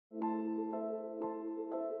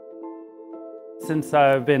Since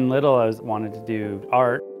I've been little, I wanted to do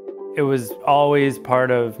art. It was always part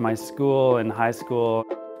of my school and high school.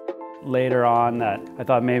 Later on that I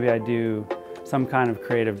thought maybe I'd do some kind of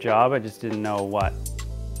creative job, I just didn't know what.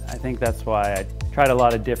 I think that's why I tried a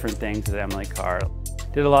lot of different things at Emily Carr.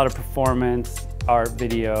 Did a lot of performance, art,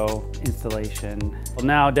 video, installation. Well,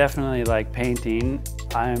 now definitely like painting.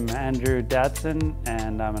 I'm Andrew Dadson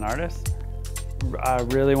and I'm an artist. I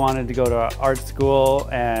really wanted to go to art school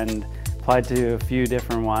and applied to a few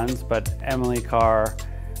different ones, but Emily Carr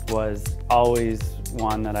was always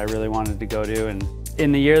one that I really wanted to go to. And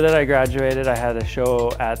in the year that I graduated, I had a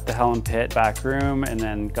show at the Helen Pit back room and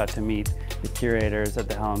then got to meet the curators at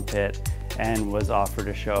the Helen Pit and was offered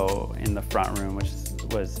a show in the front room, which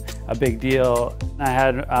was a big deal. I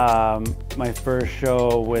had my first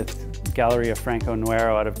show with Galleria Franco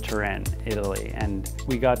Nuero out of Turin, Italy, and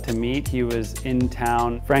we got to meet. He was in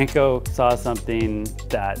town. Franco saw something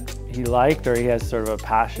that he liked, or he has sort of a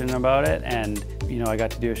passion about it, and I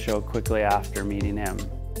got to do a show quickly after meeting him.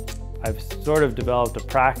 I've sort of developed a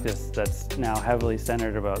practice that's now heavily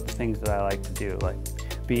centered about the things that I like to do, like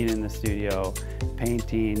being in the studio,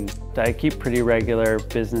 painting. I keep pretty regular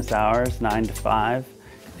business hours, 9 to 5.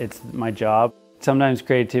 It's my job. Sometimes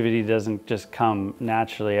creativity doesn't just come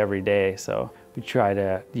naturally every day, so we try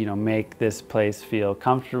to, make this place feel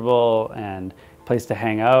comfortable and a place to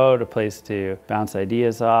hang out, a place to bounce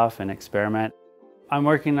ideas off and experiment. I'm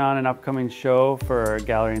working on an upcoming show for a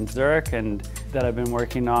gallery in Zurich and that I've been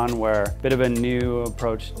working on where a bit of a new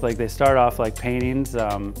approach. Like they start off like paintings,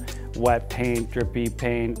 wet paint, drippy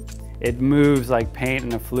paint. It moves like paint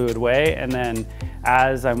in a fluid way, and then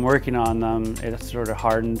as I'm working on them, it sort of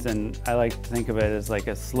hardens, and I like to think of it as like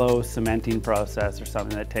a slow cementing process or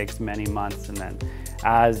something that takes many months, and then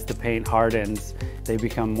as the paint hardens, they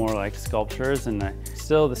become more like sculptures, and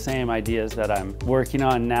still the same ideas that I'm working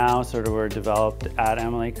on now sort of were developed at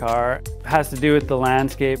Emily Carr. It has to do with the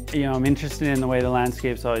landscape. I'm interested in the way the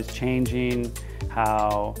landscape's always changing,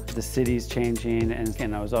 how the city's changing,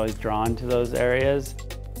 and I was always drawn to those areas.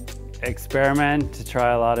 Experiment to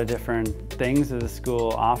try a lot of different things that the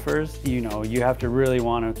school offers. You have to really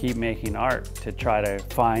want to keep making art to try to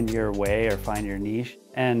find your way or find your niche,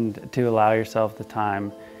 and to allow yourself the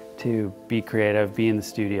time to be creative, be in the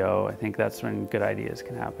studio. I think that's when good ideas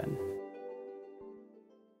can happen.